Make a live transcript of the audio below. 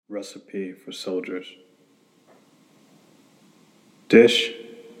Recipe for soldiers. Dish,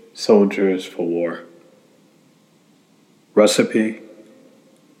 soldiers for war. Recipe,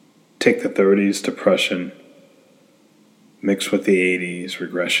 take the 30s depression, mix with the 80s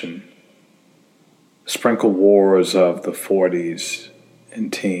regression. Sprinkle wars of the 40s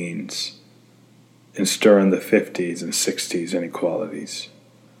and teens, and stir in the 50s and 60s inequalities.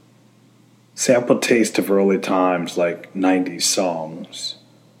 Sample taste of early times like 90s songs,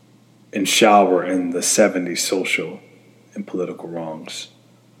 and shower in the 70s social and political wrongs.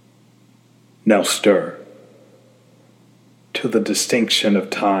 Now stir, till the distinction of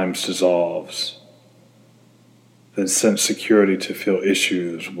times dissolves, then sense security to feel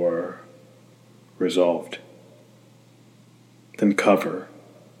issues were resolved. Then cover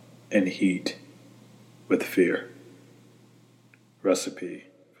and heat with fear. Recipe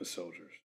for soldiers.